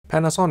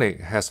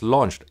Panasonic has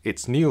launched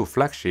its new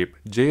flagship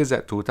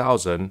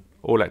JZ2000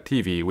 OLED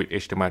TV with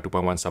HDMI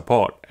 2.1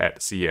 support at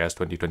CES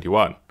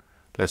 2021.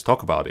 Let's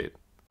talk about it.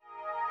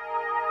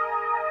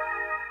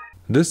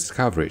 This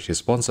coverage is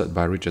sponsored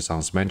by Richard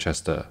Sounds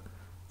Manchester.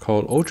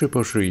 Call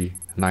 0333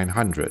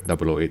 900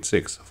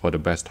 0086 for the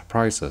best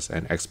prices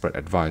and expert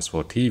advice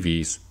for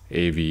TVs,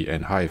 AV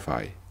and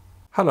Hi-Fi.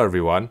 Hello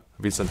everyone,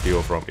 Vincent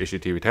Theo from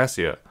HDTV Test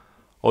here.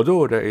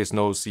 Although there is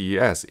no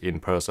CES in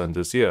person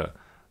this year,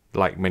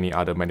 like many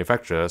other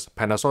manufacturers,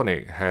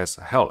 Panasonic has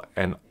held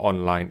an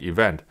online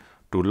event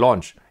to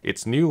launch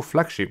its new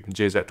flagship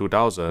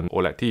JZ2000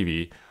 OLED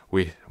TV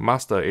with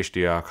Master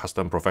HDR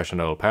Custom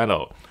Professional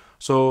panel.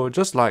 So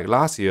just like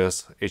last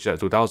year's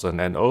HZ2000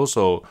 and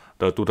also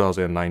the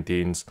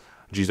 2019's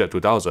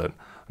GZ2000,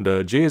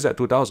 the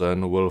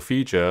JZ2000 will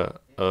feature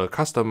a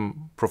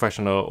custom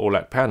professional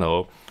OLED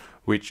panel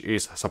which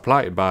is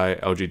supplied by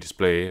LG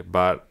Display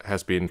but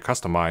has been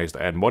customized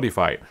and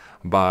modified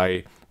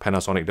by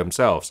Panasonic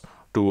themselves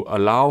to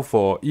allow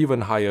for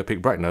even higher peak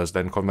brightness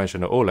than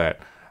conventional OLED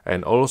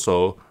and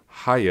also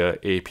higher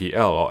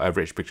APL or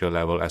average picture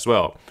level as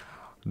well.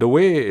 The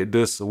way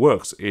this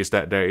works is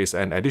that there is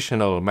an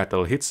additional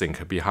metal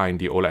heatsink behind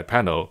the OLED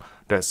panel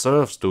that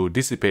serves to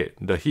dissipate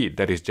the heat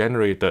that is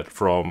generated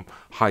from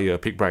higher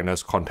peak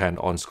brightness content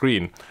on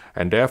screen,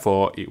 and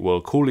therefore it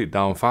will cool it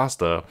down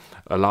faster,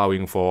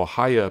 allowing for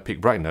higher peak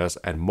brightness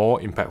and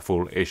more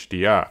impactful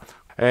HDR.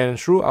 And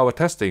through our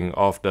testing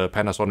of the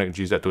Panasonic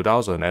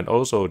GZ2000 and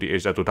also the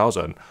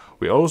HZ2000,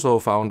 we also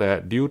found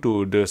that due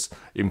to this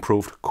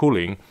improved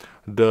cooling,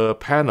 the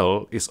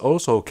panel is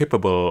also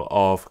capable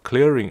of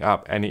clearing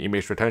up any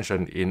image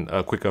retention in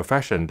a quicker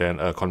fashion than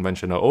a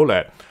conventional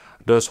OLED,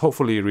 thus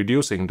hopefully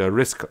reducing the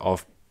risk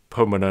of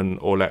permanent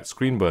OLED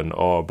screen burn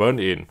or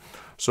burn-in.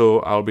 So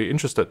I'll be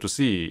interested to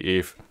see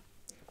if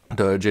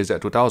the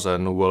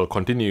JZ2000 will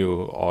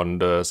continue on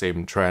the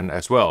same trend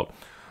as well.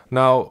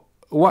 Now,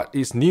 what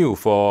is new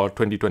for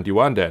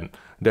 2021 then?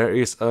 There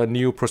is a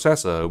new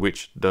processor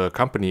which the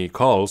company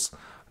calls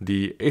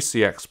the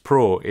HCX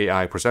Pro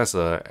AI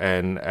processor,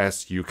 and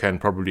as you can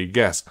probably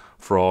guess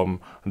from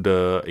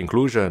the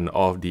inclusion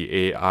of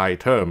the AI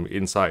term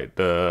inside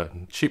the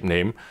chip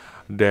name,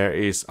 there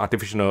is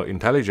artificial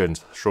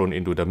intelligence thrown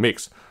into the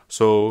mix.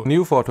 So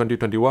new for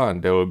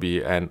 2021, there will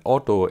be an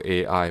auto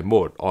AI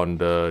mode on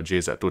the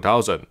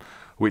JZ2000,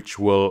 which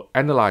will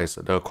analyze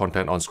the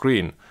content on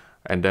screen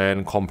and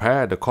then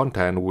compare the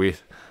content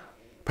with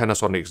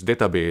Panasonic's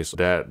database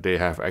that they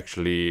have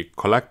actually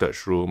collected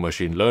through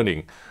machine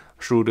learning.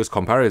 Through this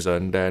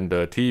comparison, then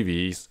the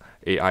TV's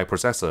AI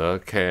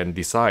processor can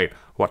decide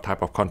what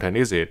type of content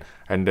is it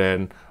and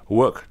then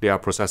work their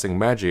processing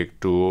magic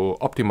to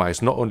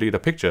optimize not only the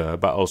picture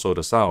but also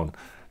the sound.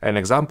 An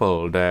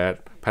example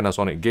that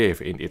Panasonic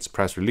gave in its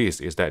press release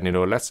is that,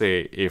 let's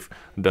say if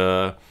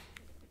the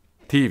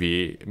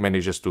TV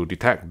manages to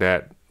detect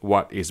that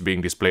what is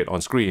being displayed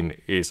on screen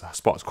is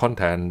sports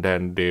content,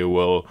 then they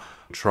will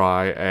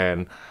try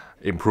and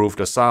improve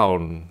the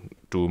sound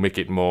to make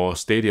it more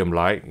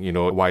stadium-like,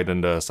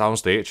 widen the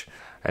soundstage,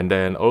 and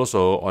then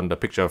also on the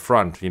picture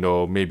front,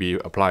 maybe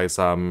apply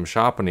some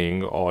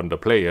sharpening on the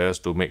players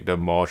to make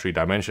them more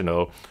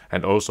three-dimensional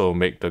and also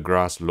make the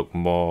grass look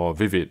more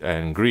vivid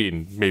and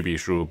green, maybe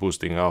through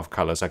boosting of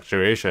color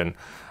saturation.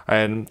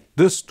 And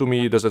this to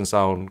me doesn't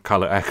sound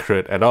color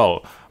accurate at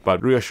all,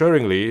 but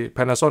reassuringly,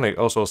 Panasonic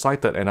also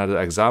cited another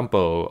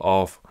example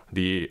of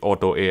the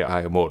auto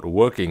AI mode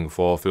working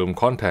for film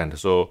content.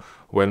 So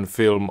when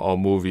film or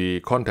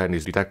movie content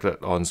is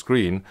detected on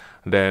screen,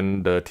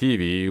 then the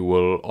TV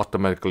will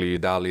automatically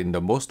dial in the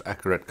most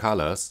accurate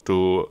colors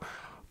to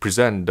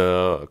present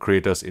the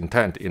creator's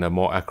intent in a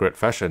more accurate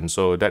fashion.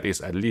 So that is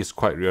at least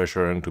quite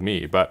reassuring to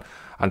me. But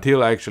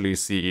until I actually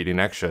see it in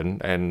action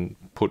and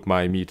put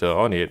my meter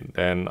on it,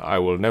 then I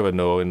will never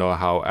know,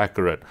 how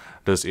accurate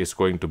this is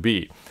going to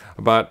be.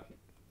 But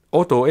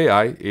Auto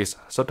AI is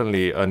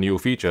certainly a new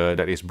feature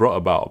that is brought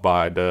about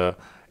by the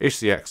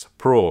HCX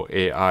Pro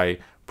AI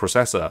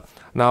processor.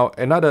 Now,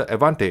 another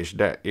advantage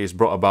that is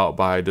brought about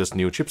by this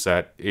new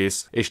chipset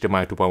is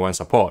HDMI 2.1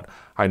 support.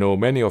 I know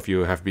many of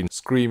you have been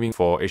screaming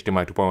for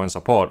HDMI 2.1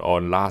 support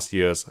on last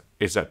year's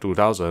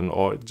HZ2000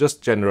 or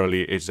just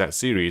generally HZ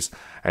series,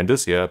 and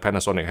this year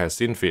Panasonic has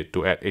seen fit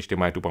to add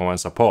HDMI 2.1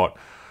 support,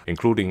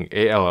 including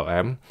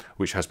ALLM,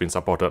 which has been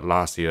supported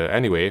last year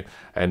anyway,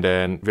 and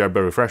then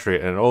variable refresh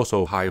rate and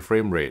also high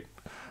frame rate.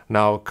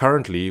 Now,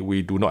 currently,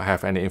 we do not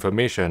have any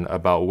information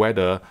about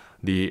whether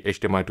the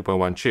HDMI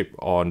 2.1 chip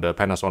on the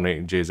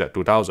Panasonic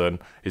JZ2000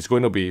 is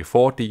going to be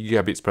 40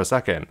 gigabits per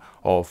second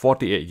or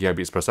 48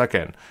 gigabits per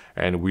second,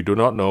 and we do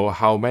not know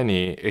how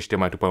many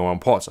HDMI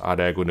 2.1 ports are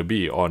there going to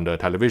be on the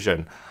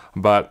television.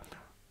 But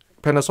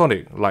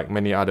Panasonic, like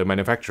many other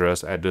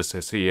manufacturers at this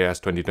CES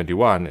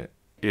 2021,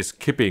 is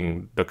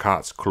keeping the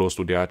cards close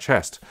to their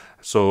chest,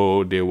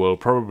 so they will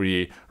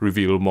probably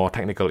reveal more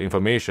technical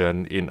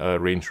information in a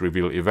range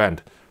reveal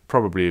event,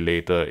 probably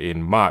later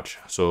in March,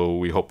 so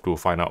we hope to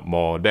find out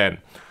more then.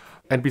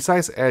 And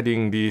besides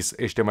adding these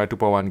HDMI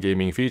 2.1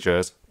 gaming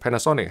features,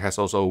 Panasonic has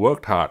also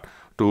worked hard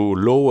to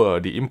lower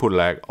the input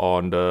lag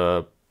on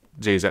the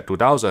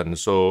JZ2000.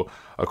 So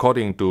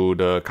according to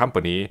the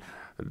company,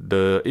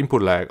 the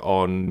input lag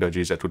on the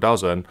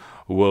JZ2000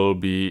 will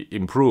be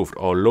improved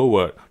or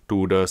lowered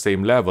to the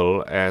same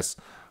level as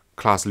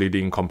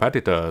class-leading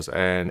competitors.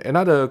 And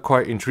another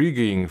quite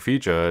intriguing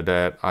feature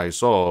that I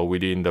saw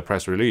within the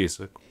press release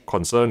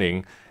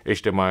concerning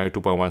HDMI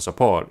 2.1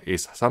 support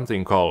is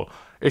something called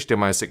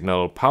HDMI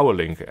Signal Power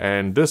Link,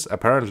 and this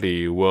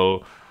apparently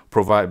will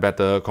provide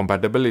better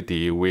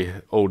compatibility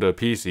with older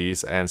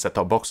PCs and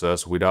set-top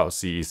boxes without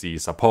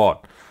CEC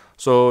support.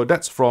 So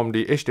that's from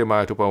the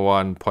HDMI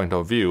 2.1 point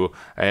of view,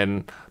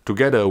 and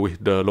together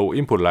with the low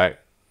input lag,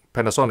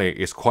 Panasonic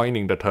is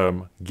coining the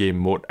term Game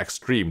Mode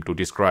Extreme to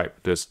describe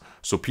this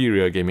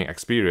superior gaming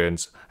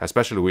experience,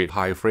 especially with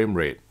high frame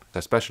rate,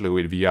 especially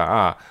with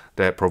VRR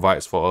that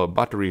provides for a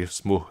buttery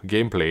smooth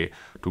gameplay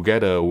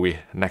together with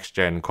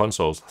next-gen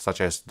consoles such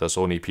as the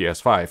Sony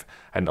PS5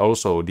 and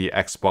also the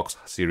Xbox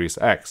Series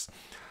X.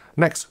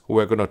 Next,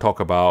 we're going to talk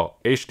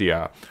about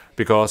HDR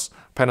because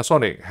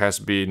Panasonic has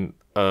been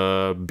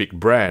a big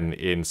brand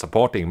in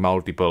supporting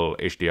multiple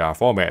HDR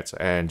formats,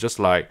 and just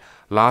like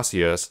last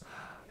year's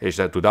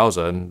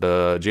HZ2000,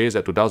 the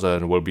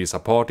JZ2000 will be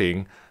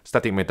supporting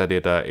static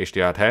metadata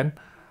HDR10,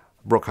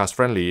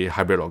 broadcast-friendly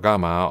hybrid log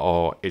gamma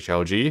or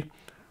HLG,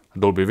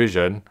 Dolby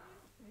Vision,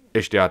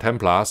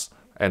 HDR10+,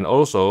 and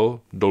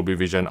also Dolby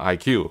Vision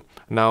IQ.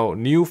 Now,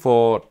 new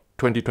for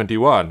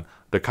 2021,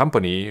 the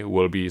company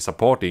will be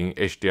supporting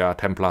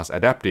HDR10+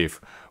 Adaptive,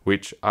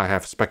 which I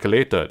have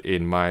speculated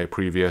in my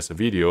previous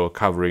video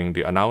covering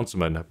the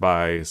announcement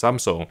by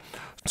Samsung.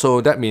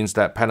 So that means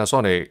that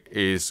Panasonic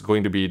is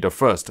going to be the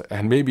first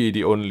and maybe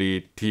the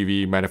only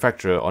TV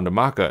manufacturer on the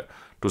market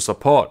to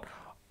support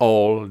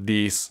all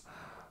these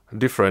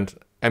different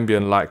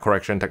ambient light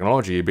correction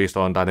technology based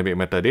on dynamic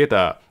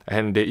metadata,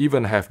 and they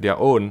even have their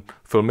own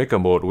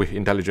filmmaker mode with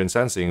intelligent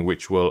sensing,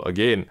 which will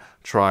again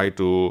try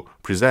to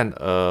present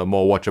a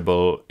more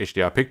watchable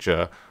HDR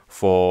picture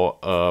for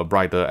a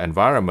brighter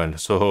environment.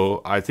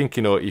 So I think,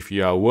 if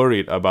you are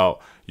worried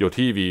about your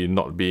TV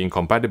not being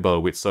compatible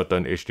with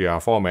certain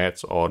HDR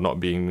formats or not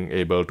being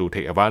able to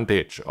take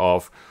advantage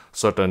of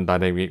certain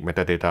dynamic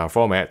metadata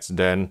formats,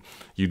 then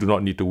you do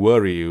not need to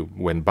worry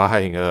when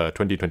buying a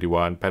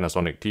 2021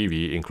 Panasonic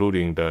TV,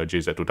 including the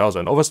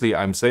JZ2000. Obviously,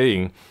 I'm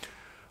saying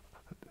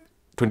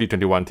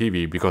 2021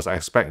 TV because I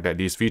expect that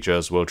these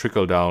features will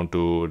trickle down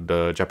to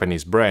the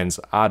Japanese brand's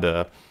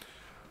other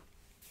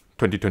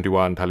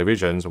 2021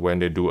 televisions when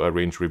they do a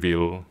range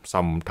reveal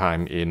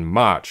sometime in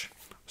March.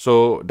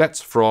 So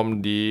that's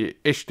from the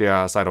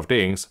HDR side of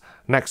things.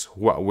 Next,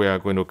 what we're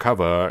going to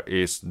cover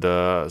is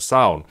the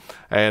sound.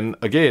 And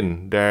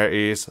again, there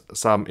is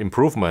some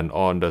improvement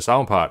on the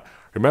sound part.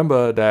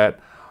 Remember that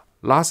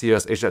last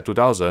year's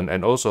HZ2000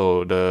 and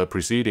also the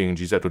preceding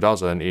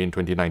GZ2000 in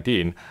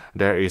 2019,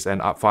 there is an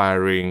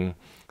upfiring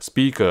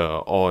speaker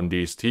on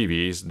these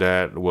TVs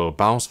that will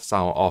bounce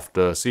sound off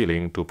the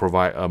ceiling to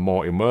provide a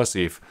more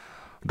immersive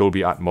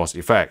Dolby Atmos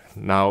effect.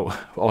 Now,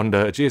 on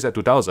the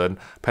JZ2000,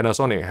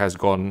 Panasonic has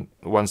gone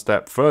one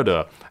step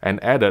further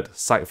and added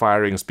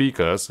side-firing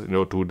speakers,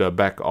 to the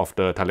back of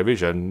the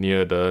television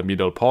near the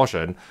middle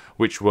portion,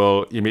 which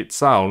will emit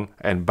sound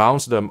and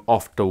bounce them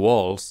off the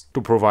walls to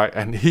provide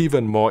an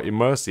even more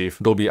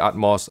immersive Dolby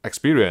Atmos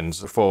experience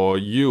for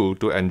you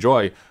to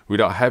enjoy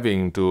without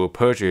having to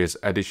purchase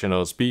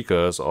additional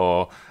speakers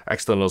or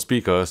external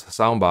speakers,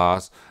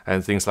 soundbars,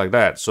 and things like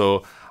that.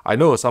 So I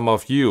know some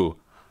of you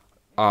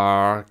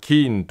are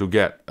keen to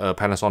get a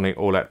Panasonic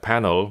OLED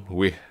panel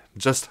with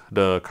just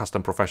the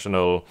custom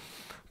professional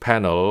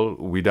panel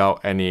without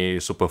any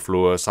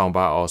superfluous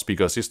soundbar or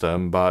speaker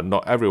system, but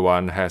not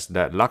everyone has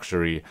that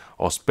luxury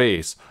or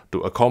space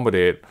to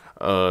accommodate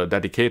a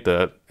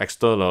dedicated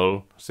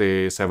external,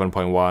 say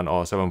 7.1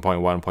 or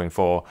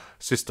 7.1.4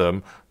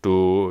 system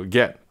to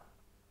get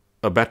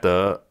a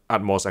better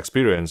Atmos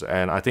experience.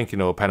 And I think,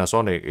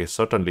 Panasonic is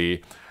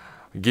certainly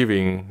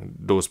giving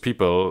those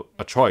people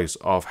a choice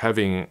of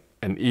having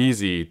an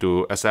easy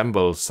to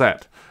assemble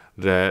set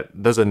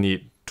that doesn't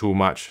need too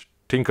much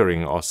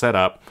tinkering or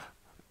setup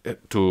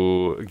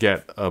to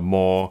get a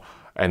more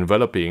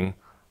enveloping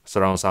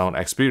surround sound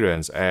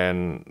experience.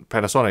 And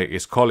Panasonic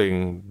is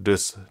calling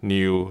this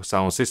new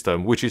sound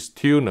system, which is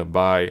tuned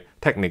by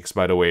Technics,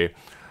 by the way,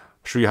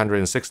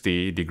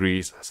 360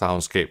 degrees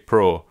Soundscape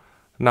Pro.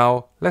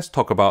 Now let's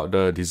talk about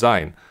the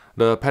design.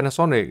 The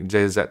Panasonic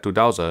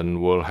JZ2000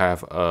 will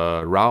have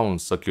a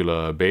round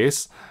circular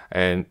base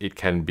and it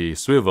can be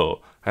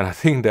swivel. And I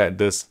think that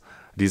this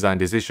design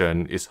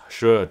decision is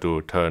sure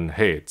to turn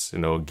heads,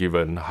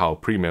 given how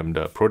premium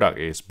the product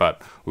is.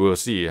 But we'll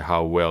see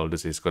how well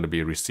this is going to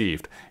be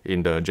received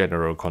in the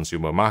general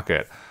consumer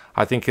market.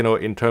 I think,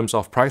 in terms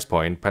of price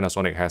point,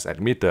 Panasonic has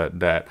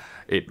admitted that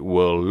it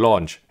will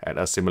launch at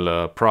a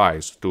similar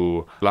price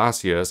to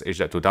last year's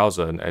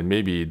HZ2000 and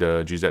maybe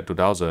the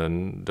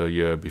GZ2000 the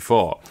year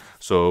before.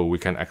 So we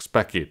can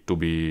expect it to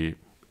be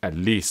at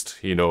least,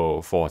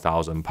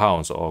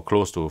 £4,000 or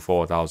close to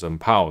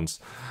 £4,000.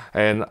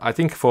 And I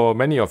think for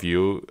many of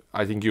you,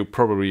 I think you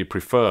probably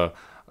prefer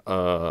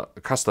a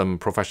custom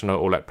professional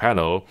OLED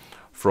panel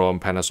from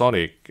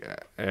Panasonic,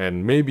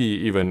 and maybe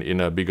even in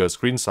a bigger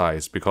screen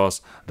size,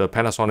 because the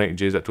Panasonic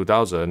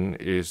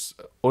JZ2000 is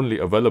only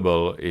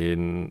available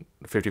in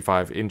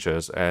 55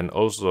 inches and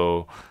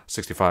also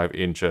 65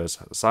 inches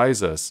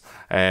sizes.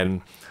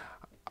 And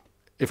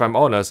if I'm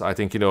honest, I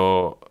think,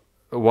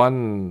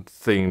 one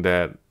thing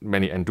that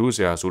many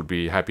enthusiasts would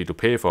be happy to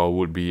pay for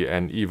would be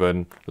an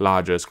even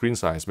larger screen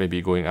size,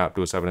 maybe going up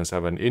to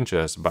 77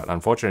 inches. But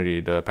unfortunately,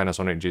 the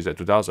Panasonic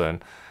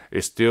JZ2000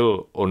 is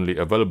still only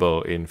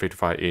available in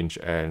 55-inch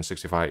and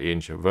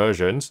 65-inch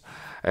versions.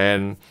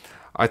 And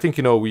I think,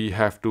 we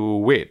have to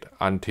wait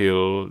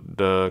until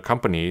the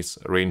company's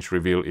range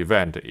reveal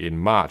event in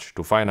March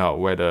to find out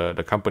whether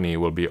the company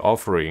will be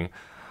offering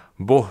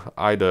both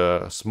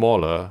either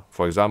smaller,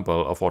 for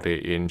example, a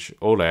 48-inch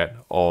OLED,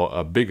 or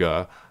a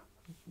bigger,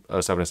 a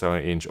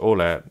 77-inch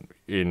OLED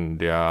in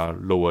their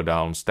lower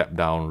down, step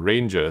down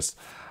ranges.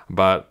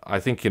 But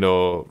I think,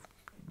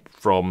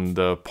 from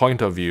the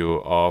point of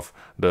view of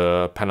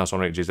the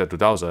Panasonic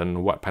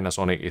JZ2000, what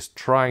Panasonic is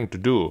trying to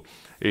do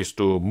is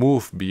to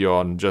move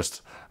beyond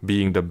just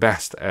being the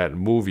best at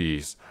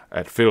movies,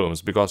 at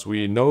films, because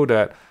we know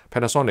that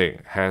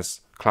Panasonic has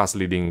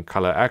class-leading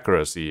color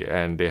accuracy,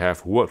 and they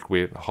have worked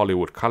with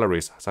Hollywood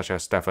colorists such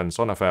as Stefan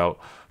Sonnenfeld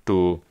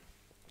to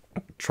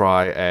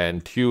try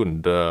and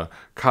tune the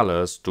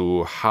colors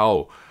to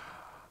how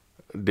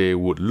they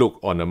would look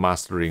on a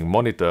mastering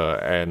monitor.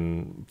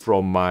 And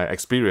from my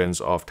experience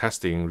of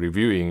testing,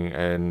 reviewing,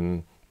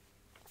 and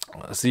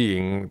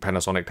seeing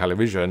Panasonic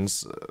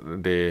televisions,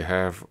 they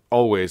have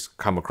always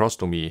come across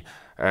to me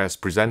as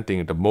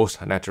presenting the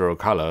most natural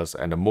colors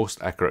and the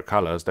most accurate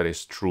colors that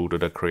is true to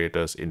the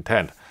creator's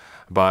intent.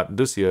 But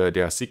this year, they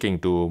are seeking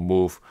to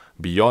move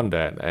beyond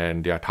that,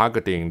 and they are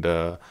targeting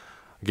the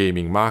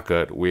gaming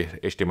market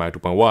with HDMI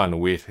 2.1,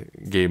 with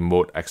game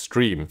mode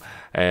extreme.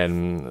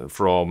 And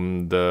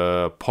from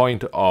the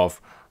point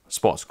of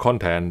sports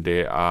content,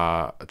 they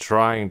are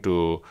trying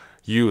to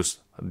use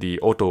the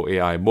auto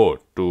AI mode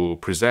to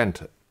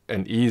present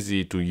an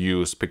easy to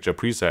use picture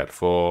preset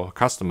for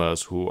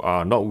customers who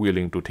are not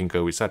willing to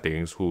tinker with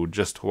settings, who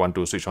just want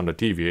to switch on the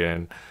TV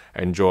and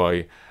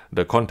enjoy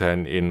the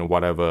content in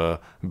whatever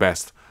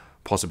best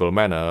possible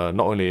manner,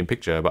 not only in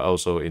picture but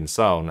also in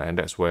sound. And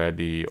that's where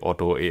the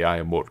auto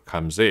AI mode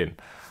comes in.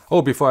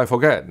 Oh, before I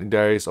forget,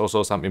 there is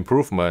also some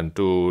improvement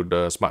to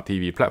the Smart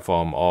TV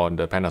platform on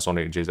the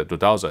Panasonic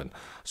JZ2000.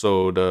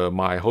 So the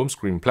My Home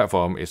Screen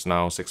platform is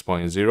now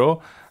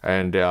 6.0,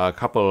 and there are a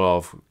couple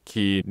of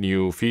key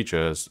new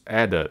features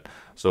added.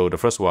 So the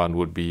first one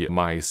would be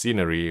My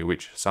Scenery,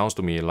 which sounds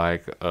to me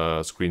like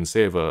a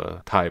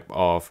screensaver type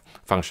of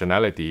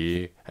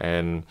functionality,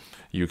 and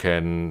you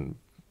can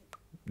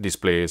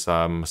display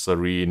some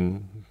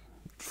serene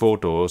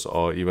photos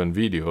or even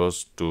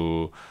videos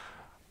to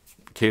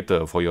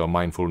cater for your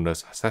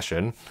mindfulness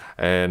session.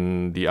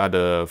 And the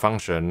other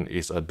function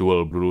is a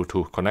dual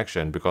Bluetooth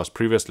connection, because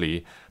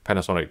previously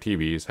Panasonic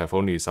TVs have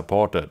only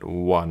supported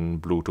one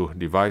Bluetooth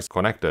device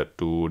connected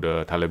to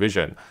the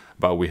television.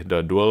 But with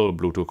the dual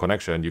Bluetooth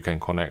connection, you can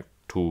connect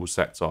two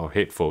sets of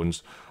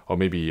headphones, or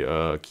maybe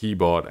a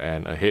keyboard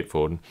and a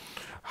headphone,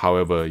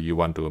 however you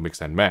want to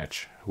mix and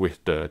match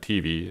with the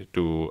TV,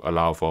 to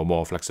allow for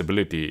more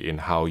flexibility in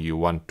how you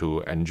want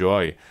to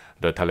enjoy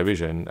the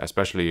television,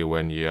 especially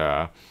when you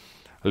are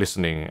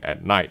listening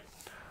at night.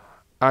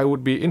 I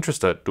would be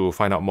interested to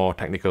find out more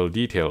technical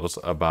details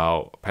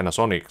about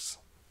Panasonic's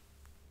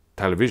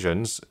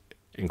televisions,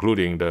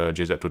 including the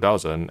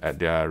JZ2000, at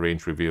their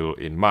range reveal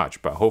in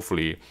March. But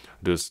hopefully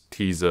this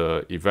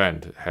teaser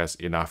event has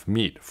enough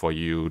meat for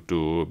you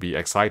to be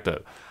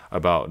excited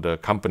about the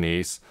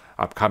company's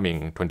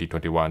upcoming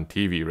 2021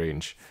 TV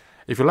range.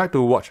 If you'd like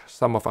to watch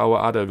some of our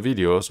other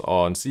videos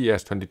on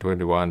CES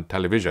 2021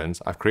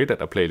 televisions, I've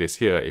created a playlist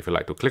here if you'd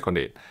like to click on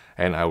it,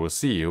 and I will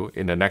see you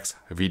in the next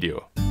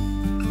video.